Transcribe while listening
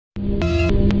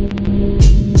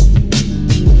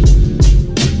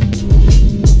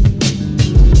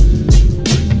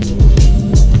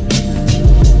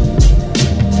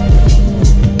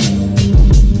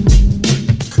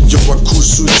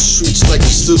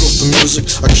Off the music,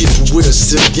 I keep it weird,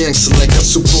 still gangster like I'm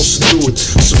supposed to do it.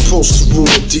 Supposed to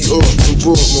rule it, the earth, the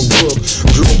world, my world.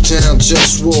 Globe town,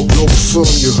 JustWar,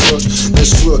 Globalfirm, you heard?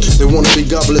 That's right, they wanna be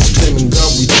godless, claiming God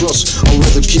we trust. I'd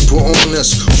rather keep it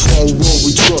honest, for our world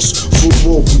we trust. For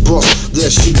war we bust,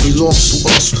 that shit belongs to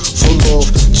us. For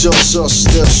love, just us,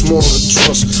 there's more to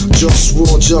trust.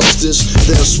 JustWar, justice,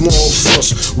 there's more of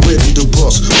us. Ready to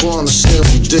bust, for understand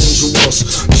we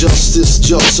dangerous. Justice,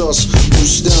 just us, who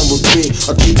stand with me.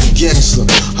 I keep it gangster,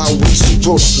 how we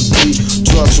supposed to be.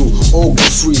 Try to all be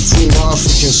free, free my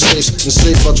African slaves.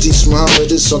 Enslaved by these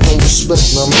Mohammedists, I don't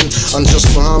respect, I mean, I'm just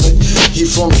Muhammad, he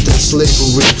funded that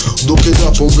slavery. Look it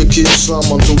up on Wiki Islam,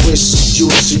 on the way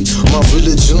security. My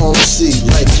religion, honesty,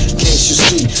 like, can't you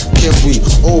see? Can we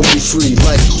all be free,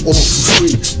 like, all for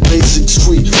free? Basics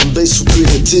free, and basic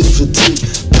creativity.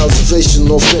 Cultivation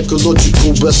of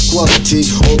ecological best quality.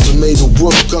 Automated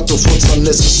work, cut off what's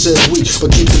unnecessary, but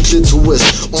keep the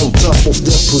clitoris on top of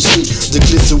that pussy. The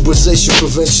clitorisation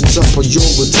prevention top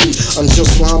priority. I'm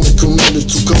just Muhammad commanded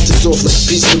to cut it off like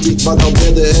peacefully, but I'd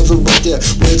rather have it right there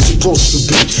where it's supposed to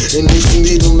be. And if you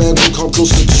need a man, come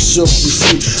close to yourself, be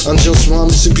free. I'm just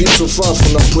Muhammad, to be so far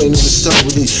from not playing in this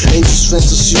with ain't just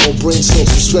fantasy or brain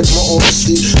cells. Respect my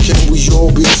honesty. Can we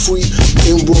all be free?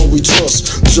 In what we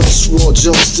trust. JustWar,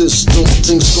 justice, don't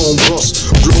things gon' bust.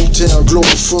 Globe town,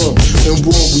 Globalfirm, and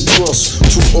what we trust.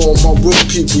 To all my real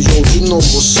people, yo, you know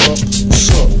what's up, what's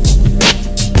up.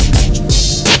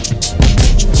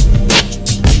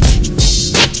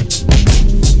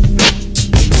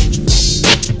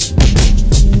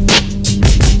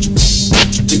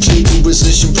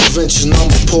 Declinisation prevention, I'm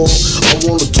appalled. I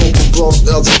wanna talk about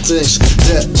other things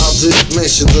that I didn't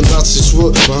mention. The Nazis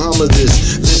were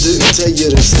Mohammedists. They didn't tell you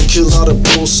this. They kill out of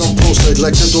posts, some posts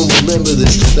like they don't remember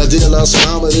this. I realized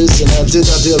Mohammedists, and I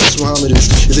realize Mohammedists.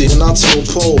 Either you're Nazi or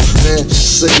Pole, man,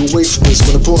 stay away from this.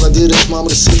 When the Pole I did is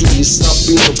Mohammed secretly stop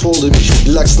being a Pole to me.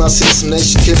 He likes Nazis and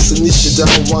nation keeps the niche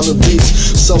down one of these.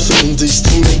 Suffering these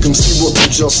to make them see what the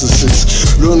justice is.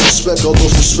 Learn respect, all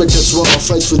of respect, that's why I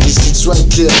fight for this. It's right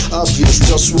clear, obvious,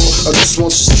 JustWar. I just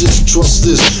want you to trust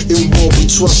this. In war we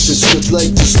trust this, shit like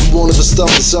this. We won't ever stop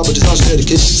the sabotage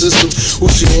dedication system.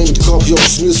 Who's your aim to copy up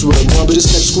news with but this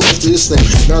next school after this name.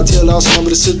 Now I realize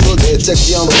Mohammed is Hitler, they attack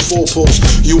the honor four posts.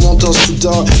 You want us to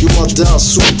die, you might die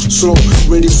soon. Slow,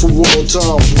 ready for war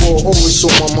time. War always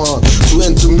on my mind. To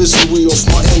end the misery of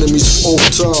my enemies for all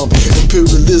time.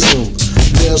 Imperialism,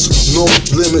 there's no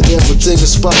limit, everything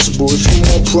is possible. If you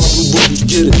want problem, we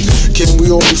get it. Can we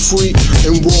all be free?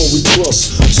 In war we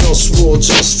trust. JustWar,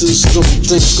 justice, don't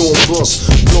things gon' bust.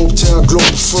 Globe town,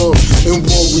 Globalfirm, in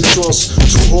war we trust.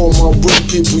 To all my real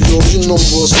people, yo, you know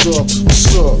what's up,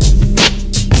 what's up.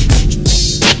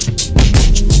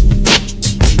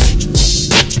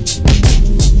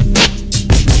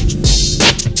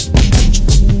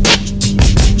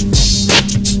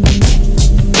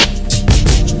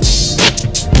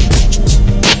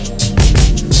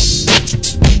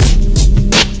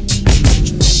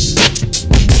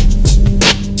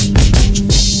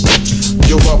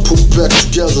 Back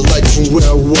together like from where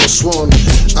I was one.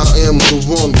 I am the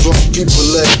one, but people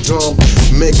act dumb,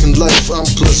 making life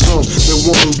unpleasant. They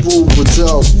wanna rule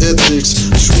without ethics.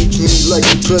 Treat me like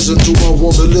a peasant. Do I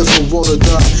wanna live or wanna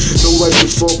die? No way to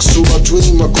fuck, so I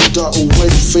dream I could die away,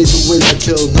 fade away like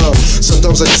hell now.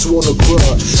 Sometimes I just wanna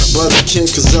cry, but I can't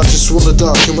cause I just wanna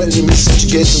die. Can my enemies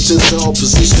subjugate until the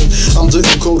opposition? I'm the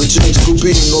ecology, could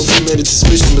be no humanity's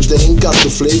mission, but they ain't got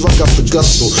the flavor, I got the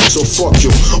gusto. So fuck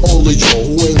you, all of y'all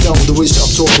who ain't down the wish I'm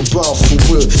talking about for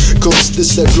real. Cause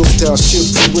this that globe town shit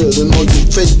for real. And all you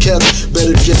fake cats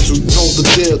better get to know the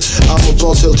deal. I'm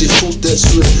about healthy food that's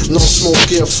real, no smoke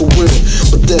here for real.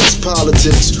 But that's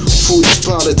politics, food is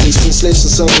politics. Been slaves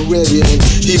in Saudi Arabia and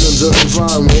healing the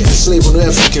environment, enslaving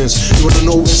Africans. You wanna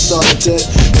know where started that?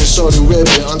 In Saudi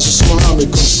Arabia, I'm just Muhammad,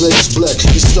 cause slaves black,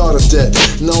 he started that.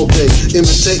 Now they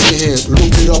imitate him,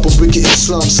 look it up on Wiki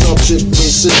Islam, subject, main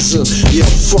citizen. Yeah,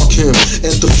 fuck him.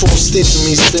 And the fourth state to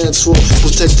me stands for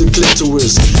protect the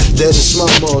clitoris. That is my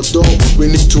motto. We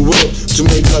need to work to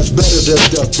make life better than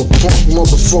that. But punk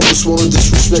motherfuckers wanna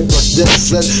disrespect like that.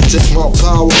 Let's take my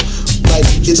power like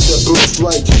it's their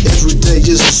birthright. Every day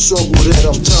is a struggle that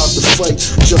I'm tired to fight.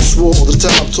 Just war all the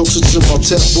time, toxic to my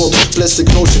tap board.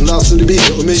 Plastic notion, now to the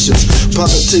bigger emissions.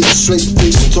 Politics, straight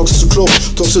fiction, toxic to clothes,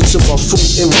 toxic to my food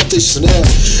and my dictionary.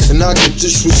 And I get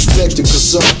disrespected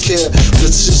cause I care. The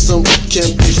system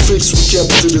can't be fixed with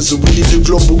capitalism. We need a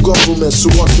global government so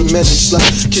I can manage like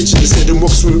kitchen instead of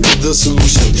works with the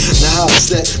solution. Now how is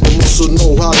that? They also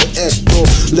know how to act, no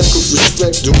lack of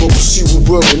respect. Democracy will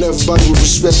work and everybody will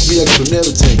respect, react on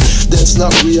everything. That's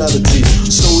not reality,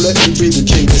 so let me be the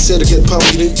king. They said to get power,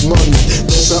 you need money.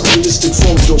 That's not realistic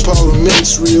for me, though power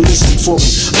remains realistic for me.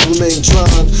 I remain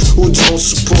trying, who don't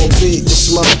support me?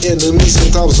 It's my enemy.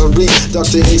 Sometimes I read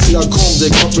Dr. AC.com,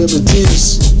 they got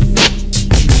remedies.